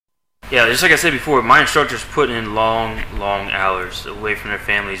Yeah, just like I said before, my instructors put in long hours away from their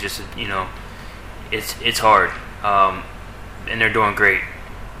families. Just it's hard, and they're doing great.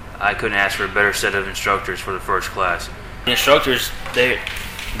 I couldn't ask for a better set of instructors for the first class. The instructors,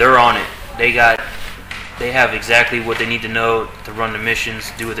 they're on it. They have exactly what they need to know to run the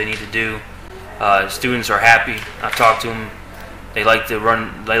missions, do what they need to do. Students are happy. I've talked to them. They like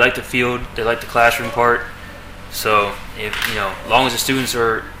the field. They like the classroom part. So if as long as the students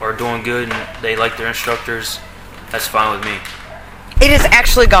are doing good and they like their instructors, that's fine with me. It has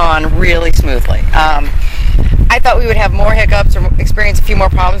actually gone really smoothly. I thought we would have more hiccups or experience a few more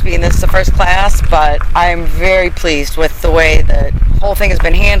problems being this is the first class, but I'm very pleased with the way the whole thing has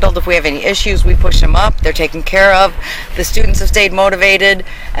been handled. If we have any issues, we push them up. They're taken care of. The students have stayed motivated,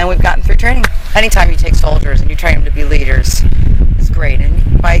 and we've gotten through training. Anytime you take soldiers and you train them to be leaders, it's great.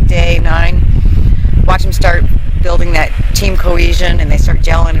 And by day 9, watch them start building that team cohesion, and they start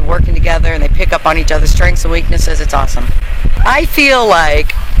gelling and working together, and they pick up on each other's strengths and weaknesses. It's awesome. I feel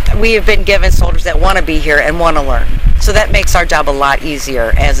like we have been given soldiers that want to be here and want to learn. So that makes our job a lot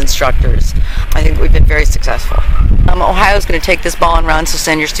easier as instructors. I think we've been very successful. Ohio's going to take this ball and run, so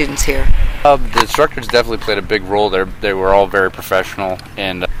send your students here. The instructors definitely played a big role. They were all very professional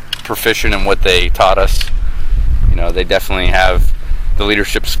and proficient in what they taught us. They definitely have the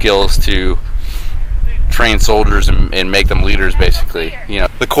leadership skills to train soldiers and make them leaders, basically.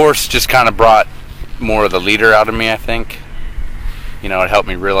 The course just kind of brought more of the leader out of me, I think. It helped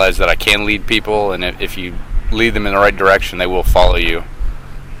me realize that I can lead people, and if you lead them in the right direction, they will follow you.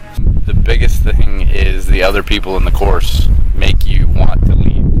 The biggest thing is the other people in the course make you want to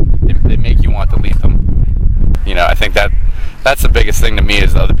lead. They make you want to lead them. I think that's the biggest thing to me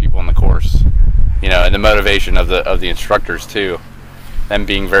is the other people in the course. And the motivation of the instructors too. Them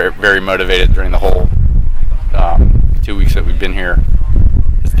being very, very motivated during the whole 2 weeks that we've been here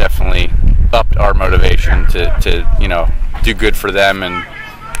has definitely upped our motivation to do good for them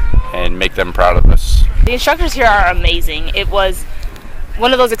and make them proud of us. The instructors here are amazing. It was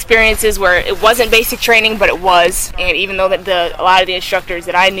one of those experiences where it wasn't basic training, but it was. And even though a lot of the instructors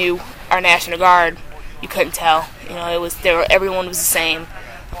that I knew are National Guard, you couldn't tell. Everyone was the same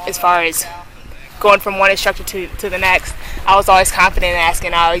as far as going from one instructor to the next. I was always confident in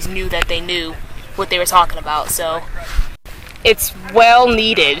asking. I always knew that they knew what they were talking about. So it's well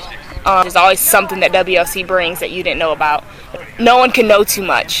needed. There's always something that WLC brings that you didn't know about. No one can know too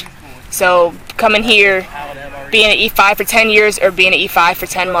much. So coming here, being at E5 for 10 years or being at E5 for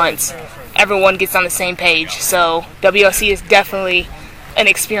 10 months, everyone gets on the same page. So WLC is definitely an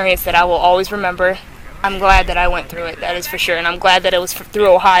experience that I will always remember. I'm glad that I went through it, that is for sure. And I'm glad that it was through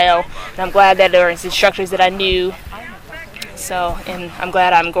Ohio. And I'm glad that there were instructors that I knew. And I'm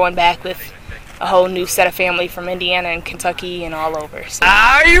glad I'm going back with a whole new set of family from Indiana and Kentucky and all over. So.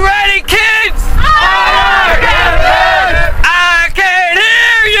 Are you ready, kids? Aye, Captain! I can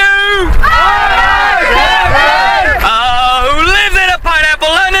hear you! Aye, Captain! Who lives in a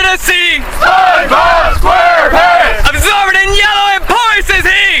pineapple under the sea? SpongeBob SquarePants! Absorbent and yellow and porous is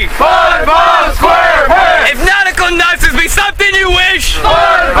he! SpongeBob SquarePants! If nautical nonsense be something you wish,